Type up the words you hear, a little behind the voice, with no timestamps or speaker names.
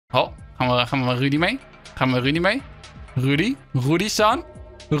Gaan we met Rudy mee? Gaan we met Rudy mee? Rudy? Rudy-san?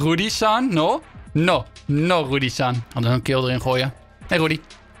 Rudy-san? No? No. No, Rudy-san. Hadden we een kill erin gooien. Hey, Rudy.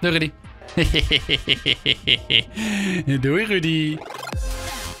 Doei, Rudy. Doei, Rudy.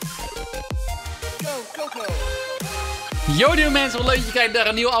 YoDieYo mensen, wat leuk dat je kijkt naar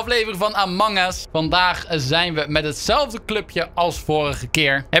een nieuwe aflevering van Among Us. Vandaag zijn we met hetzelfde clubje als vorige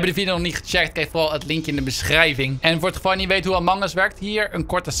keer. Heb je de video nog niet gecheckt, kijk vooral het linkje in de beschrijving. En voor het geval je niet weet hoe Among Us werkt, hier een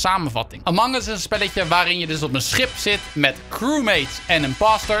korte samenvatting. Among Us is een spelletje waarin je dus op een schip zit met crewmates en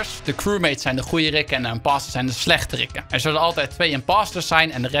imposters. De crewmates zijn de goede rikken en de imposters zijn de slechte rikken. Er zullen altijd 2 imposters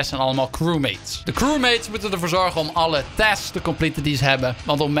zijn en de rest zijn allemaal crewmates. De crewmates moeten ervoor zorgen om alle tasks te completen die ze hebben.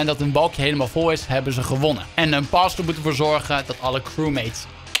 Want op het moment dat hun balkje helemaal vol is, hebben ze gewonnen. En de imposter moet ervoor zorgen dat alle crewmates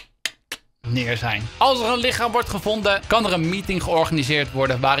neer zijn. Als er een lichaam wordt gevonden, kan er een meeting georganiseerd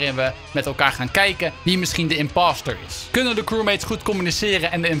worden waarin we met elkaar gaan kijken wie misschien de imposter is. Kunnen de crewmates goed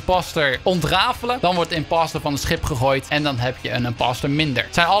communiceren en de imposter ontrafelen, dan wordt de imposter van het schip gegooid en dan heb je een imposter minder.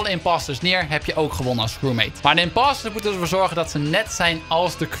 Zijn alle imposters neer, heb je ook gewonnen als crewmate. Maar de imposters moeten ervoor zorgen dat ze net zijn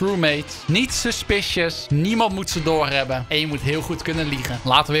als de crewmates. Niet suspicious, niemand moet ze doorhebben en je moet heel goed kunnen liegen.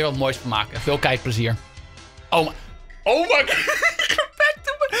 Laten we weer wat moois van maken. Veel kijkplezier. Oh my god.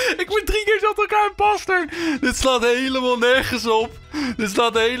 Ik moet 3 keer achter elkaar imposter. Dit slaat helemaal nergens op. Dit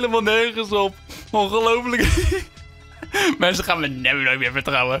slaat helemaal nergens op. Ongelooflijk. Mensen gaan me nooit meer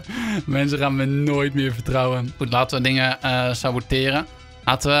vertrouwen. Mensen gaan me nooit meer vertrouwen. Goed, laten we dingen saboteren.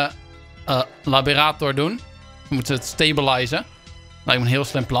 Laten we laberator doen. We moeten het stabilizen. Lijkt me een heel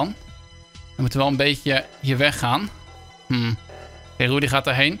slim plan. We moeten wel een beetje hier weggaan. Oké, Rudy gaat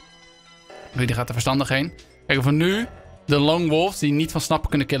erheen. Rudy gaat er verstandig heen. Kijk, voor nu de Lone Wolves die niet van snappen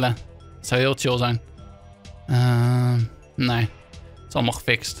kunnen killen. Dat zou heel chill zijn. Nee. Het is allemaal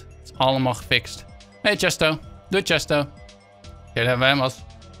gefixt. Het is allemaal gefixt. Hey Chesto. Doei Chesto. Oké, daar hebben we hem als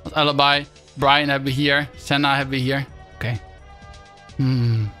alibi. Brian hebben we hier. Senna hebben we hier. Oké.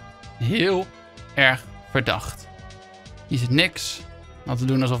 Heel erg verdacht. Hier zit niks. Laten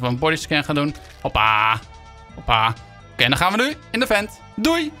we doen alsof we een bodyscan gaan doen. Hoppa. Hoppa. Oké, dan gaan we nu in de vent.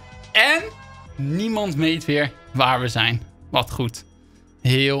 Doei. En niemand weet weer waar we zijn. Wat goed.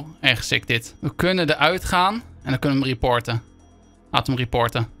 Heel erg sick dit. We kunnen eruit gaan en dan kunnen we hem reporten. Laten we hem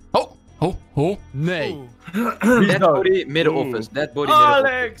reporten. Oh. Nee. Dead body, midden office. Dead body,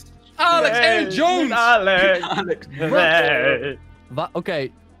 midden office. Alex en Jones. Alex. Nee. Oké.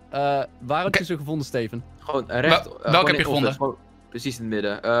 Waar heb je ze gevonden, Steven? Gewoon recht. Welke heb je gevonden? Precies in het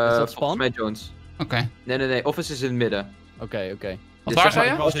midden. Is dat Span? Met Jones. Oké. Nee. Office is in het midden. Oké. Wat waar zei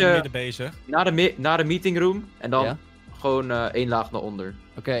je? Ik was in het midden bezig. Naar de meeting room en dan Ja? gewoon 1 laag naar onder.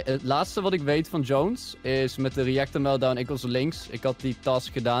 Oké, het laatste wat ik weet van Jones is met de reactor meltdown. Ik was links. Ik had die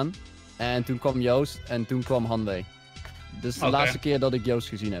task gedaan. En toen kwam Joost en toen kwam Hanwee. Dus de laatste keer dat ik Joost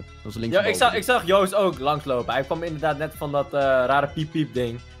gezien heb. Dat was links. Ja, ik zag Joost ook langslopen. Hij kwam inderdaad net van dat rare piep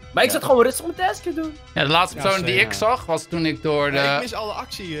ding. Maar ik zat gewoon rustig mijn task te doen. Ja, de laatste persoon die ik zag was toen ik door de... Ja, ik mis alle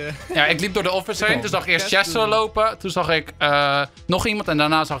actie. Ja, ik liep door de office heen. Toen zag ik eerst Chester lopen. Toen zag ik nog iemand. En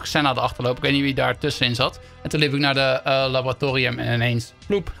daarna zag ik Senna erachter lopen. Ik weet niet wie daar tussenin zat. En toen liep ik naar de laboratorium en ineens...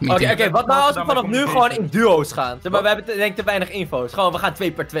 Ploep. Oké, wat nou als we vanaf nu gewoon in duo's gaan? Zeg maar, we hebben denk ik te weinig info's. Gewoon, we gaan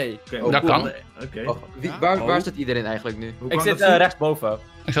 2 per 2. Dat kan. Waar zit iedereen eigenlijk nu? Ik zit rechtsboven. Ik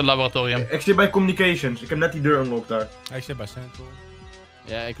zat in het laboratorium. Ik zit bij Communications. Ik heb net die deur unlocked daar. Hij zit bij Central.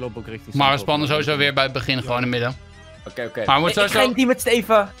 Ja, ik loop ook richting. Maar we spannen sowieso weer bij het begin gewoon in het midden. Oké. Maar we moeten Ik ga in het team met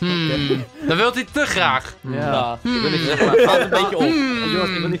Steven. Dan wilt hij te graag. Ja. Ik wil niet zeggen, maar het gaat een beetje op. Jongens,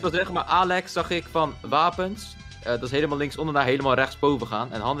 ik wil niet veel zeggen, maar Alex zag ik van wapens. Dat is helemaal linksonder naar helemaal rechtsboven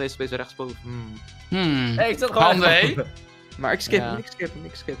gaan. En Hanwee is steeds rechtsboven. Hey, ik zat gewoon Hanwee. Maar ik skip hem.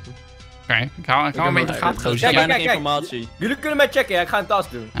 Oké, ik hou een beetje gaten gozer. Kijk. Informatie. Jullie kunnen mij checken, ja, ik ga een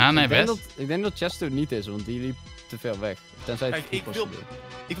task doen. Ja, nee, best. Ik denk dat Chester het niet is, want die liep te ver weg. Tenzij het Kijk,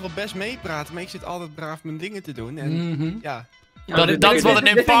 ik wil best meepraten, maar ik zit altijd braaf mijn dingen te doen. En ja. Dat is wat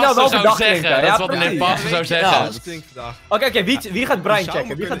een imposter zou zeggen. Dat is wat een imposter zou zeggen. Dat klinkt verdacht. Oké, wie gaat Brian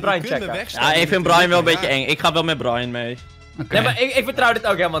checken? Ja, ik vind Brian wel een beetje eng. Ik ga wel met Brian mee. Nee, maar ik vertrouw dit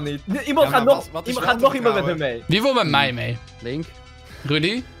ook helemaal niet. Iemand gaat nog iemand met me mee. Wie wil met mij mee? Link.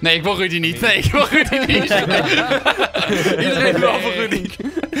 Rudy? Nee, ik wil Rudy niet. Nee, ik wil Rudy niet. Iedereen wil voor Rudy.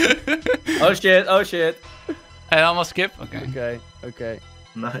 Oh shit. En allemaal skip? Oké.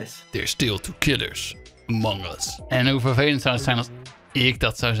 Nice. There's still 2 killers among us. En hoe vervelend zou het zijn als ik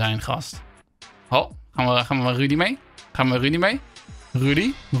dat zou zijn, gast. Gaan we met Rudy mee? Gaan we met Rudy mee?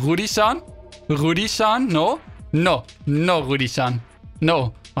 Rudy? Rudy-san? Rudy-san? No, Rudy-san.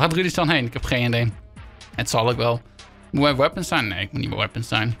 No. Waar gaat Rudy-san heen? Ik heb geen idee. Het zal ook wel. Moet mijn weapons zijn? Nee, ik moet niet mijn weapons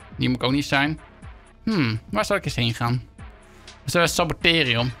zijn. Die moet ik ook niet zijn. Waar zou ik eens heen gaan? zullen we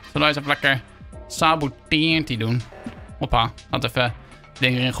saboteren, joh? Zullen we eens even lekker saboteert doen? Hoppa. Laten we even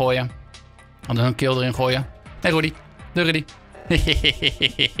dingen erin gooien. Laten we een kill erin gooien. Nee, Rudy. Doei, Rudy.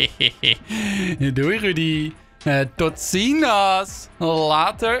 Doei, Rudy. Tot ziens.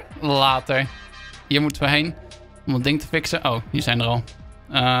 Later. Hier moeten we heen. Om het ding te fixen. Oh, hier zijn er al.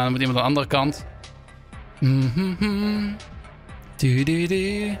 Dan moet iemand aan de andere kant.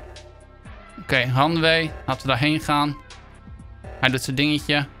 Oké, Hanwee. Laten we daarheen gaan. Hij doet zijn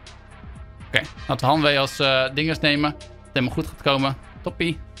dingetje. Oké, laten we Hanwee als dingers nemen. Dat het helemaal goed gaat komen.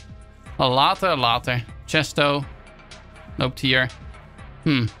 Toppie. Later. Chesto. Loopt hier.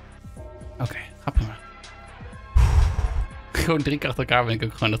 Oké, ga prima. Gewoon 3 keer achter elkaar ben ik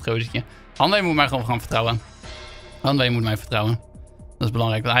ook gewoon dat gozertje. Hanwee moet mij gewoon gaan vertrouwen. Hanwee moet mij vertrouwen. Dat is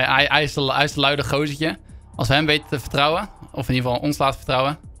belangrijk. Hij is de luide gozertje. Als we hem weten te vertrouwen, of in ieder geval ons laten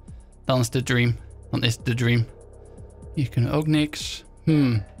vertrouwen, dan is de dream. Hier kunnen we ook niks.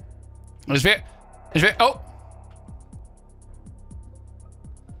 Er is weer... Oh!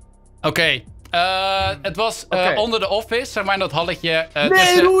 Oké. Het was onder de office, zeg maar in dat halletje.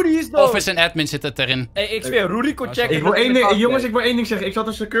 Nee, Rudy is dood! Office en admin zit het erin. Hey, ik zweer, Rudy kon checken. Ik wil één ding zeggen. Ik zat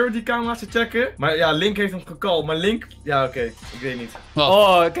de security camera's te checken. Maar ja, Link heeft hem gecallt. Maar Link... Ja, oké. Ik weet niet. Wat?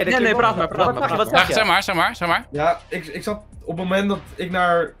 Oh, oké. Nee, praat maar. Wat zeg je? Zeg maar. Ja, ik zat op het moment dat ik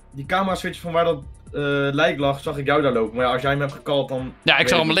naar die camera switch van waar dat lijk lag, zag ik jou daar lopen. Maar ja, als jij hem hebt gecallt, dan... Ja, ik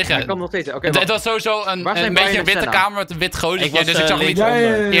zag hem liggen. Ik kan nog steeds. Het was sowieso een beetje een witte kamer met een wit gozertje. Dus ik zag hem niet Ja.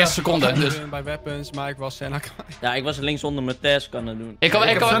 eerste seconde. Dus. Bij weapons, maar ik was Senna kwijt. Ja, ik was links onder mijn task aan het doen. Ik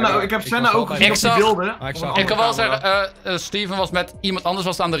heb Senna ook gezien op die beelden. Ik kan wel zeggen, Steven was met iemand anders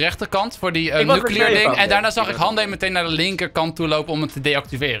was aan de rechterkant voor die nuclear ding. En daarna zag ik Hanwee meteen naar de linkerkant toe lopen om het te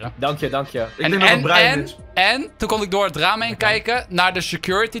deactiveren. Dank je. Ik denk dat het Brian is. En toen kon ik door het raam heen kijken naar de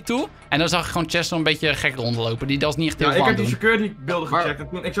security toe. En dan zag ik gewoon Chester een beetje gek rondlopen. Die was niet echt heel veel Ik aan heb het die doen. security beelden gecheckt. En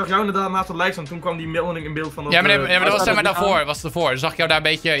toen, ik zag jou inderdaad naast het lijk staan. Toen kwam die melding in beeld van dat... Ja, maar dat was zeg maar daarvoor. Was het ervoor. Dus zag ik jou daar een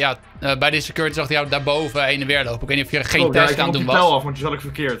beetje, bij de security zag ik jou daarboven heen en weer lopen. Ik weet niet of je geen test aan het doen was. Ik af, want je zat ik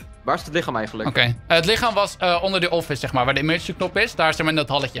verkeerd. Waar is het lichaam eigenlijk? Oké. Het lichaam was onder de office, zeg maar. Waar de emergency knop is. Daar is zeg maar in dat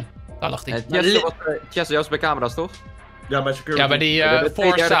halletje. Daar lag hij. Chester, jou is bij camera's, toch? Ja, bij security. Ja, bij die de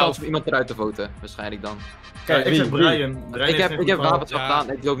voor kans om iemand eruit te voten, waarschijnlijk dan. Kijk, ik zeg Brian. Ik heb wapens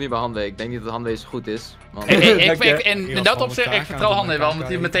gedaan. Ik loop nu bij Hanwee. Ik denk niet dat Hanwee zo goed is. In dat opzicht, ik vertrouw Hanwee wel, omdat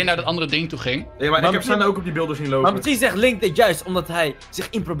hij meteen naar dat andere ding toe ging. Ja, maar ik heb Senna ook op die beelden zien lopen. Maar misschien zegt Link dit juist omdat hij zich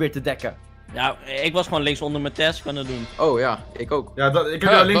in probeert te dekken. Ja, ik was gewoon links onder mijn task aan het doen. Oh ja, ik ook. Ja, ik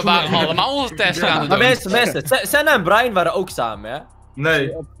heb We waren allemaal onze testen aan het doen. Maar mensen, Senna en Brian waren ook samen, hè?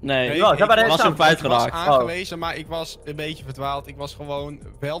 Nee. Ja, daar waren was samen. hem kwijtgeraakt. Ik was aangewezen, maar ik was een beetje verdwaald. Ik was gewoon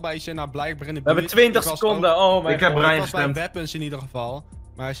wel bij Senna blijkbaar in de We buurt. hebben 20 Ik was seconden, oh mijn Ik heb god. Brian Ik was bij gestemd. weapons in ieder geval.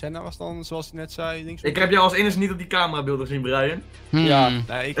 Maar Senna was dan, zoals hij net zei, links. Ik heb jou als enige niet op die camerabeelden gezien, Brian. Ja.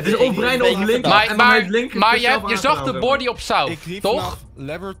 Nee, Het is of Brian of Link. Maar je zag de body op South, ik riep toch? vanaf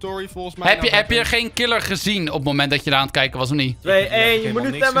Laboratory volgens mij. Heb je geen killer gezien op het moment dat je daar aan het kijken was of niet? 2, 1, je moet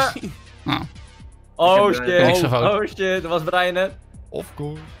nu stemmen. Oh Niks shit, gevoten. oh shit, dat was Brian hè? Of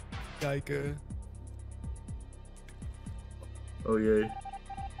course. Kijken. Oh jee.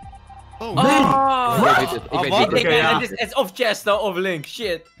 Oh, Nee! Ik weet het. Ik weet wat? niet. Het is of Chester of Link,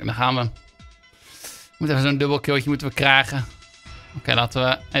 shit. En dan gaan we. Moeten even zo'n dubbelkilltje moeten we krijgen. Oké, laten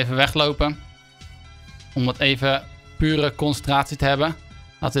we even weglopen. Om wat even pure concentratie te hebben.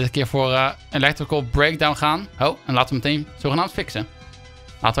 Laten we dit een keer voor electrical breakdown gaan. Oh, en laten we meteen zogenaamd fixen.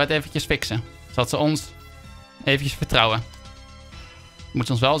 Laten we het eventjes fixen. Zodat ze ons eventjes vertrouwen.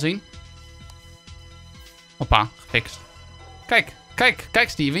 Moeten ze ons wel zien. Hoppa, gefixt. Kijk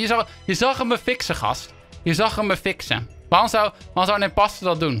Steven. Je zag hem me fixen, gast. Je zag hem me fixen. Waarom zou een imposter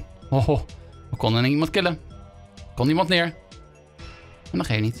dat doen? We konden iemand killen. Kon iemand neer. En dat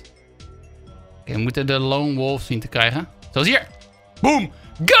geeft niet. Oké, we moeten de lone wolf zien te krijgen. Zoals hier. Boom.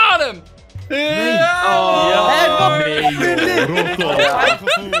 Got him!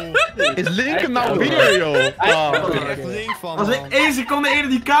 Is Link nou weer, joh? Als ik 1 seconde eerder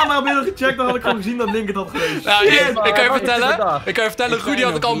die camerabeelden gecheckt, dan had ik gewoon gezien dat Link het had geweest. Nou, ik kan je vertellen, Rudy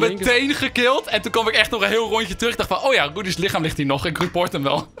had ik al meteen gekillt. En toen kwam ik echt nog een heel rondje terug. Ik dacht van, oh ja, Rudy's lichaam ligt hier nog. Ik report hem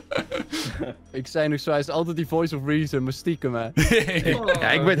wel. Ik zei nog zo, hij is altijd die voice of reason, maar stiekem hè. Ja,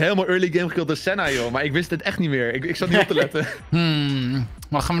 ik werd helemaal early game gekilld door Senna, joh. Maar ik wist het echt niet meer. Ik zat niet op te letten.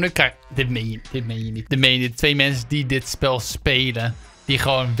 Wat gaan we nu krijgen? Dit meen je niet. Dit meen je niet. 2 mensen die dit spel spelen. Die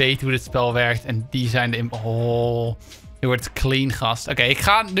gewoon weten hoe dit spel werkt. En die zijn de... Oh... Je wordt clean, gast. Oké, ik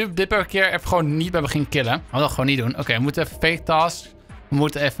ga nu dit per keer even gewoon niet bij begin killen. We gaan dat gewoon niet doen. Oké, we moeten even fake task. We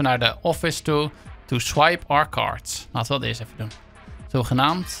moeten even naar de office toe. To swipe our cards. Laten we dat eerst even doen.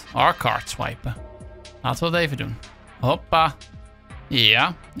 Zogenaamd our card swipen. Laten we dat even doen. Hoppa.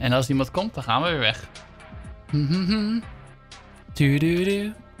 Ja, en als iemand komt, dan gaan we weer weg.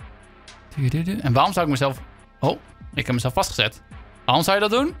 En waarom zou ik mezelf... Oh, ik heb mezelf vastgezet. Waarom zou je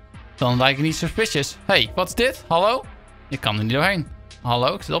dat doen? Dan lijkt het niet suspicious. Hey, wat is dit? Hallo? Ik kan er niet doorheen.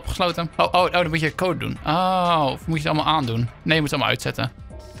 Hallo, ik zit opgesloten. Oh, dan moet je code doen. Oh, of moet je het allemaal aandoen? Nee, je moet het allemaal uitzetten.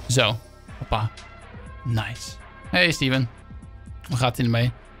 Zo. Hoppa. Nice. Hey, Steven. Hoe gaat het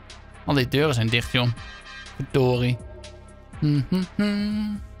ermee? Al die deuren zijn dicht, joh. Verdorie.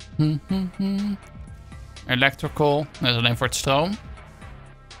 Electrical. Dat is alleen voor het stroom.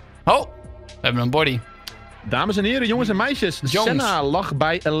 Oh, we hebben een body. Dames en heren, jongens en meisjes. Jones. Senna lag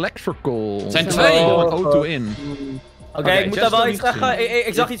bij Electrical. Zijn twee. Auto in. Oké, ik moet daar wel iets Chester zeggen.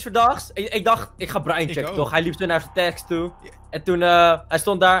 Ik zag iets verdachts. Ik dacht, ik ga Brian Ik checken ook. toch? Hij liep toen naar zijn tekst toe. En toen, hij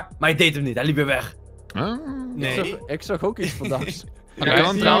stond daar, maar hij deed hem niet. Hij liep weer weg. Nee. Ik zag ook iets vandaag. Je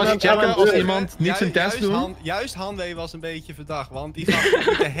kan trouwens checken als iemand niet zijn test doet. Juist Hanwee was een beetje verdacht, want die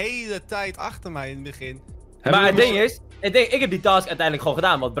gaf de hele tijd achter mij in het begin. Maar het ding is, ik heb die task uiteindelijk gewoon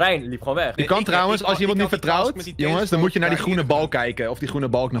gedaan, want Brian liep gewoon weg. Je kan trouwens, als je iemand niet had die task vertrouwt, met die jongens, dan moet je naar die groene telescoop balk kijken. Of die groene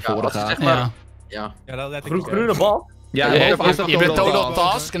balk naar voren als je gaat. zeg maar... Ja. Ja. Ja, dat let ik niet op. Groene bal? Ja, Je of is dat bent total total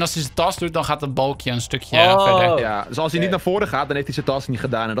task? task. En als hij zijn task doet, dan gaat het balkje een stukje Oh. verder. Ja, dus als hij niet naar voren gaat, dan heeft hij zijn task niet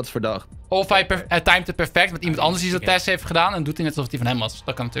gedaan en dat is verdacht. Of hij timed het perfect met iemand anders die zijn test heeft gedaan. En doet hij net alsof die van hem was.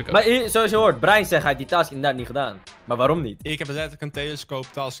 Dat kan natuurlijk ook. Maar zoals je hoort, Brian zegt hij heeft die task inderdaad niet gedaan. Maar waarom niet? Ik heb letterlijk een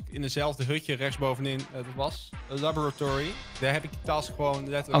telescooptask in dezelfde hutje rechtsbovenin. Dat was een laboratory. Daar heb ik die task gewoon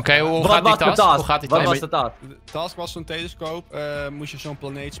letterlijk... Oké, hoe gaat die task? Hoe gaat die Wat task? was de task? De task was zo'n telescoop, moest je zo'n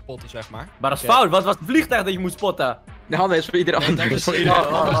planeet spotten, zeg maar. Maar dat is fout, wat was het vliegtuig dat je moest spotten? De handen is voor iedereen Nee, anders. dat is voor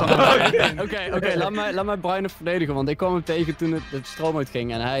iedereen. Oké, laat mij Brian even verdedigen, want ik kwam hem tegen toen het stroom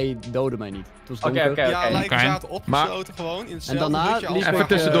uitging en hij doodde mij niet. Het was donker. Oké. Ja, lijken Oké. zaten opgesloten gewoon in hetzelfde En daarna hutje als... liep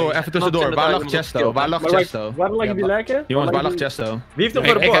Even tussendoor. Waar lag Chesto? Waar lag Chesto? Waar lag die lekker? Jongens, waar lag Chesto? Wie heeft hem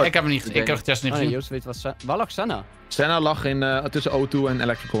gereport? Ik heb hem niet gezien. Ik heb de test niet Oh nee, gezien. Joost weet wat waar lag Senna? Senna lag tussen O2 en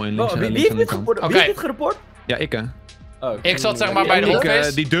Electrical in links. Oh, wie links heeft aan dit de kant. gereport? Oké. Wie heeft dit gereport? Ja, ik hè. Oh, Ik zat zeg maar bij de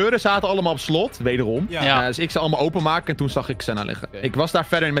office. Die deuren zaten allemaal op slot, wederom. Ja. Ja. Dus ik ze allemaal openmaken en toen zag ik Senna liggen. Oké. Ik was daar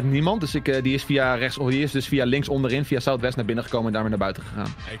verder met niemand, dus die is via die is dus via links onderin, via Zuidwest naar binnen gekomen en daar weer naar buiten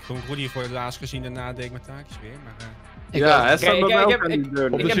gegaan. Ik heb Rudy voor het laatst gezien, daarna deed ik mijn taakjes weer, maar... Ja, het staat bij mij ook aan die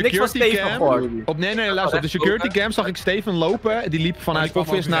deur. Op Ik de heb niks van security Steven cam. gehoord. Nee, luister. Op de security cam zag ik Steven lopen. Die liep vanuit die kwam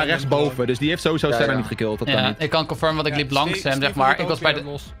office ook naar weer rechtsboven. gewoon. Dus die heeft sowieso Ja, Senna ja. niet gekillt. Dat kan Ja, niet. ik kan confirmen, want ik liep langs hem, zeg Steven maar. moet Ik ook was bij weer de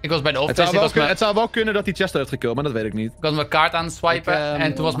los. office. Het zou wel kunnen dat hij Chester heeft gekillt, maar dat weet ik niet. Ik was mijn kaart aan het swipen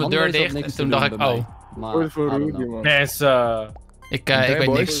en toen was mijn deur dicht. En toen dacht ik, oh, Maar, I don't know. Mensen. ik Oké, weet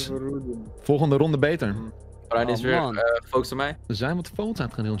boys. niks. Volgende ronde beter. Brian is Oh, weer man. gefocust op mij. We zijn wat phones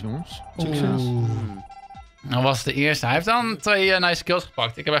uitgedeeld, jongens. Succes. Dat was de eerste. Hij heeft dan 2 nice kills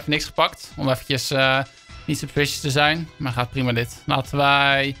gepakt. Ik heb even niks gepakt. Om eventjes niet suspicious te zijn. Maar gaat prima dit. Laten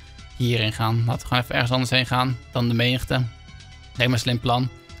wij hierin gaan. Laten we gewoon even ergens anders heen gaan dan de menigte. Lijkt me een slim plan.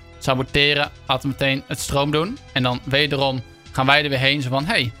 Saboteren. Laten we meteen het stroom doen. En dan wederom gaan wij er weer heen. Zo van,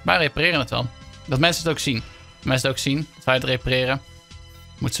 hey, wij repareren het wel. Dat mensen het ook zien. Dat mensen het ook zien dat wij het repareren.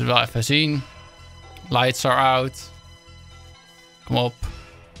 Moeten ze het wel even zien. Lights are out. Kom op.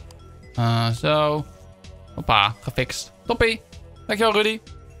 Zo. Hoppa, gefixt. Toppie. Dankjewel, Rudy.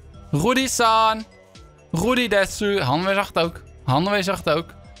 Rudy-san. Rudy Detsu. Hanwee zag het ook. Hanwee zag het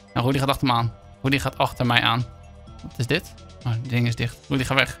ook. En Rudy gaat achter me aan. Rudy gaat achter mij aan. Wat is dit? Oh, het ding is dicht. Rudy,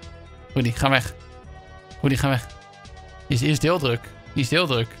 ga weg. Rudy, ga weg. Rudy, ga weg. Hier is deeldruk. Hier is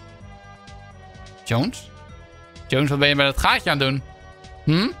deeldruk. Jones? Jones, wat ben je bij dat gaatje aan het doen?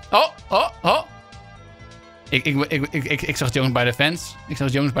 Oh. Ik zag Jones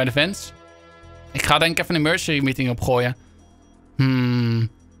bij de fence. Ik ga denk ik even een emergency meeting opgooien.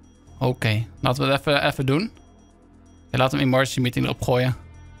 Oké. Laten we het even doen. Okay, laten we een emergency meeting erop gooien.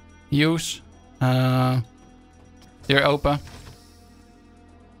 Use. Deur open.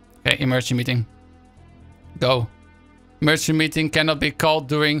 Oké, emergency meeting. Go. Emergency meeting cannot be called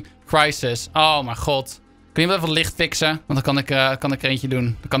during crisis. Oh mijn god. Kun je wel even licht fixen? Want dan kan ik er eentje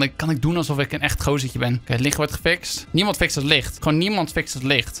doen. Dan kan ik doen alsof ik een echt gozertje ben. Oké, het licht wordt gefixt. Niemand fixt het licht. Gewoon niemand fixt het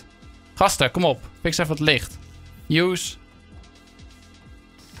licht. Gasten, kom op. Fix even het licht. Use.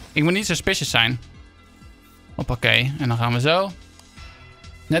 Ik moet niet suspicious zijn. Hoppakee. En dan gaan we zo.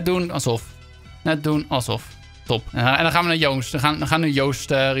 Net doen alsof. Top. En dan gaan we naar Joost. Dan gaan we nu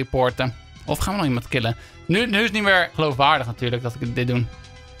Joost reporten. Of gaan we nog iemand killen? Nu is het niet meer geloofwaardig natuurlijk dat ik dit doe.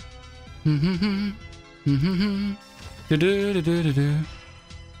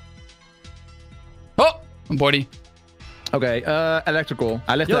 Oh, een body. Oké, Electrical.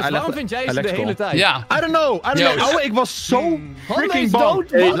 Joost, waarom vind jij ze de hele tijd? Ja. I don't know. Ouwe, ik was zo freaking bang.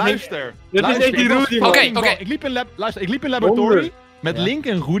 dood, man. Luister. Dit is echt die Rudy, man. Oké. Ik liep in laboratory. met Link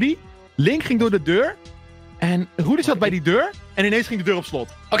en Rudy. Link ging door de deur. En Rudy zat bij die deur. En ineens ging de deur op slot.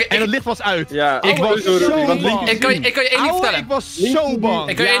 Oké, en het licht was uit. Ja, ik was zo bang. Ik kan je één ding vertellen. Ik was zo bang.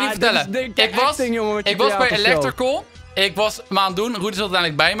 Ik kan je één ding vertellen. Ik was bij Electrical. Ik was hem aan het doen. Rudy zat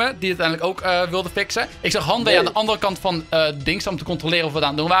uiteindelijk bij me. Die het uiteindelijk ook wilde fixen. Ik zag Hanwee aan de andere kant van dings om te controleren of we het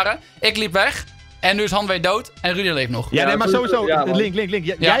aan het doen waren. Ik liep weg. En nu is Hanwee dood. En Rudy leeft nog. Ja, nee, maar sowieso. Ja,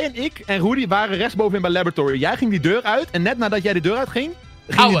 Link. Jij en ik en Rudy waren rechtsbovenin bij Laboratory. Jij ging die deur uit. En net nadat jij de deur uitging,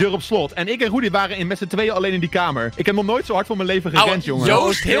 ging die deur op slot. En ik en Rudy waren met z'n tweeën alleen in die kamer. Ik heb nog nooit zo hard voor mijn leven gerend, jongen.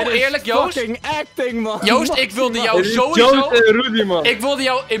 Joost, heel eerlijk, Joost. Fucking acting, man. Joost, ik wilde jou sowieso... Joost en Rudy, man. Ik wilde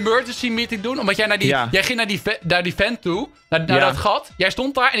jou emergency meeting doen, omdat jij jij ging naar die vent toe, naar dat gat. Jij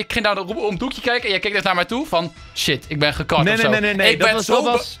stond daar en ik ging daar om het hoekje kijken en jij keek dus naar mij toe van, shit, ik ben gekakt of zo. Nee.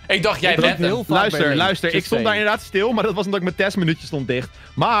 Ik dacht, jij bent hem. Luister. Ik stond daar inderdaad stil, maar dat was omdat ik mijn testminuutje stond dicht.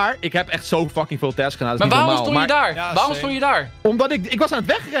 Maar ik heb echt zo fucking veel tests gedaan. Maar waarom stond je daar? Waarom stond je daar? Omdat ik was aan het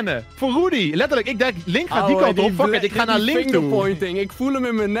wegrennen. Voor Rudy. Letterlijk, ik denk, Link gaat die kant op. Fuck it, ik ga naar Link toe. Ik voel hem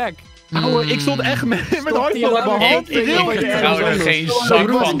in mijn nek. Ouwe, ik stond echt met hart op mijn hand. Ik vertrouw er geen zak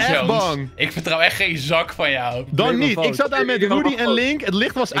van, echt Jones. bang. Ik vertrouw echt geen zak van jou. Dan niet. Ik zat daar met Rudy en Link. Het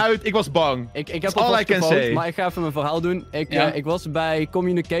licht was uit. Ik was bang. Ik heb al gevoeld, maar ik ga even mijn verhaal doen. Ik was bij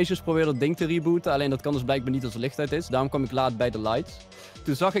Communications, probeerde dat ding te rebooten. Alleen dat kan dus blijkbaar niet als het licht uit is. Daarom kwam ik laat bij de lights.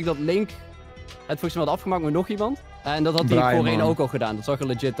 Toen zag ik dat Link het volgens mij had afgemaakt met nog iemand. En dat had hij voorheen ook al gedaan. Dat zag er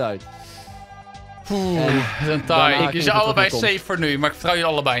legit uit. Een taai. Je zijn allebei safe voor nu, maar ik vertrouw je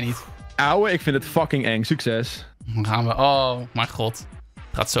allebei niet. Ouwe, ik vind het fucking eng. Succes. Dan gaan we... Oh, mijn god. Het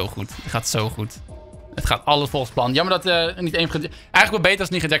gaat zo goed. Het gaat zo goed. Het gaat alles volgens plan. Jammer dat niet één... Eigenlijk wel beter als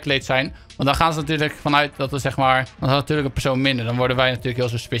het niet gedeclared zijn. Want dan gaan ze natuurlijk vanuit dat we zeg maar... Dan had natuurlijk een persoon minder. Dan worden wij natuurlijk heel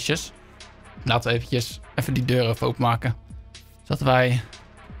suspicious. Laten we eventjes even die deuren even openmaken. Zodat wij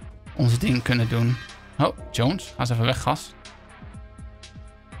ons ding kunnen doen. Oh, Jones. Ga eens even weg, gast.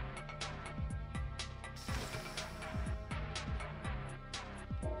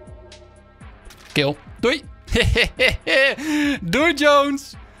 Kill. Doei. Doei,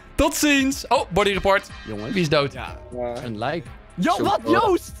 Jones. Tot ziens. Oh, body report. Jongens. Wie is dood? Ja. Een like. Yo, wat?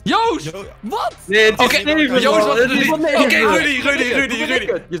 Joost! Joost! Wat? Nee, het is Steven, Joost, man. wat is het? Oké, Rudy.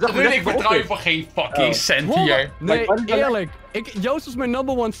 Rudy, Ik vertrouw je voor geen fucking cent hier. Nee, eerlijk. Joost was mijn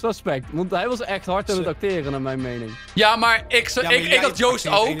number one suspect. Want hij was echt hard aan het acteren, naar mijn mening. Ja, maar ik had Joost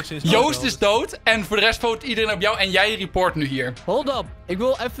ook. Joost is dood. En voor de rest vote iedereen op jou. En jij report nu hier. Hold up. Ik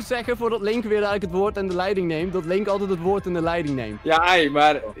wil even zeggen, voordat Link weer eigenlijk het woord en de leiding neemt, dat Link altijd het woord en de leiding neemt. Ja,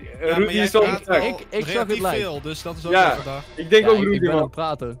 maar Rudy is wel ik zag het veel, dus dat is ook wel gedacht. Ik denk ook Rudy, ik ben aan man. het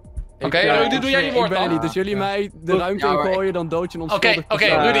praten. Oké, Rudy, doe jij die woord Ik ben er dan? niet, dus jullie mij de ruimte in gooien, dan dood je een onschuldig Oké,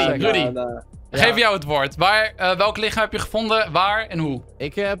 Rudy. Geef jou het woord. Welk lichaam heb je gevonden, waar en hoe?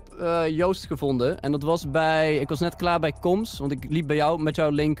 Ik heb Joost gevonden en dat was ik was net klaar bij Coms, want ik liep bij jou met jouw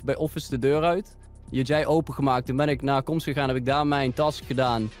Link bij Office de deur uit. Je had jij opengemaakt, toen ben ik naar Coms gegaan, heb ik daar mijn task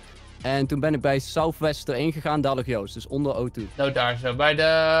gedaan. En toen ben ik bij Southwest erin gegaan, daar lag Joost, dus onder O2. Nou, daar zo,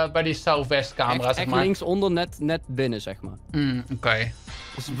 bij die Southwest camera, zeg maar. Echt linksonder, net binnen, zeg maar. Oké.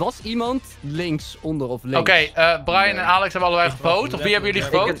 Dus was iemand linksonder of links? Oké, Brian en Alex hebben allebei gevoten. Of wie hebben jullie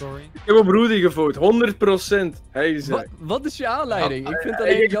gevoten? Ik heb op Rudy gevoot, 100%. Hij zei. Wat is je aanleiding? Ik vind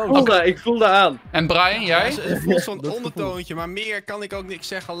alleen Joost. Ik voelde aan. En Brian, jij? Het voelt zo'n ondertoontje, maar meer kan ik ook niks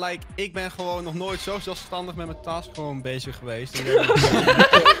zeggen. Like, ik ben gewoon nog nooit zo zelfstandig met mijn task gewoon bezig geweest. Ik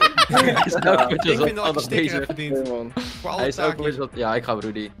vind dat ik een sticker heb verdiend. Voor alle Hij is ook taken. Ja, ik ga op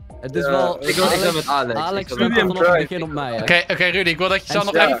Rudy. Het is wel... Ik ben met Alex. Alex Ik staat ben vanaf het begin op mij, hè. Oké, Rudy, ik wil dat je zo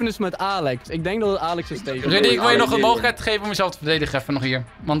nog Steven is met Alex. Ik denk dat het Alex is Steven. Rudy, ik wil je nog een mogelijkheid geven om jezelf te verdedigen even nog hier.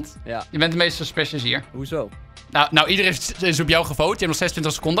 Want je bent de meest suspicious hier. Hoezo? Nou, iedereen is op jou gevoten. Je hebt nog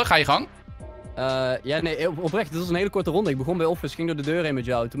 26 seconden. Ga je gang. Ja, nee, oprecht. Dit was een hele korte ronde. Ik begon bij Office, ging door de deur heen met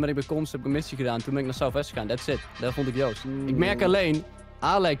jou. Toen ben ik bij Comms, heb ik een missie gedaan. Toen ben ik naar Southwest gegaan. That's it. Daar vond ik Joost. Ik merk alleen,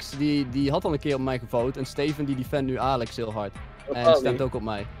 Alex, die had al een keer op mij gevoten. En Steven, die defendt nu Alex heel hard. En stemt ook op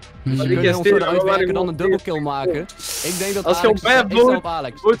mij. Dus je kunt ons zo eruit werken, dan een dubbelkill maken. Ik denk dat als Alex... je op mij ik sta op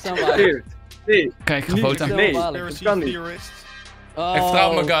Alex. Ik sta op Alex. Nee. Kijk, gevoten. Nee, dat kan niet. Ik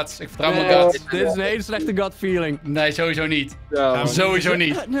vertrouw mijn guts. Ik vertrouw mijn guts. Dit is een hele slechte gut feeling. Nee, sowieso niet. Ja, Sowieso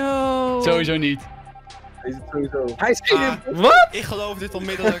niet. No. Sowieso niet. Hij is het sowieso. Hij is Wat? Ik geloof dit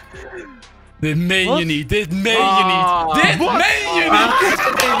onmiddellijk. Dit meen je niet. Dit meen je niet. Dit meen je niet.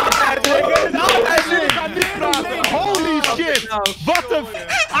 Holy shit! Wat een...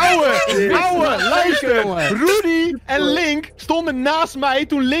 Ouwe, luister. jongen. Rudy en Link stonden naast mij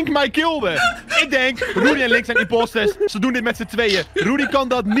toen Link mij killde. Ik denk, Rudy en Link zijn imposters. Ze doen dit met z'n tweeën. Rudy kan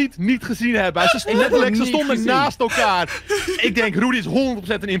dat niet gezien hebben. Ze stonden naast elkaar. Ik denk, Rudy is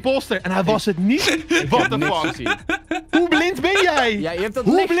 100% een imposter. En hij was het niet. What the fuck? Hoe blind ben jij? Ja, je hebt dat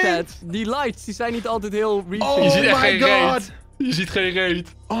Hoe lichtpad. Die lights, die zijn niet altijd heel Oh Je ziet echt my geen god. reet. Je ziet geen reet.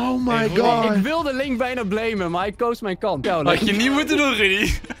 Oh my Rudy, god. Ik wilde Link bijna blamen, maar hij koos mijn kant. Ja, Had je niet moeten doen,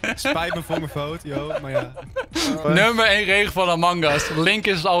 Rudy. Spijt me voor mijn fout, yo. Maar ja. Nummer 1 regel van Among Us. Link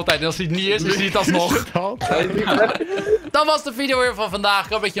is het altijd. En als hij het niet is, is hij het alsnog. Dat was de video weer van vandaag.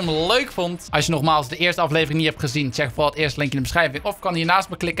 Ik hoop dat je hem leuk vond. Als je nogmaals de eerste aflevering niet hebt gezien, check vooral het eerste linkje in de beschrijving. Of kan hier naast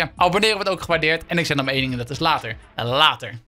me klikken. Abonneren wordt ook gewaardeerd. En ik zeg dan maar één ding en dat is later. En later.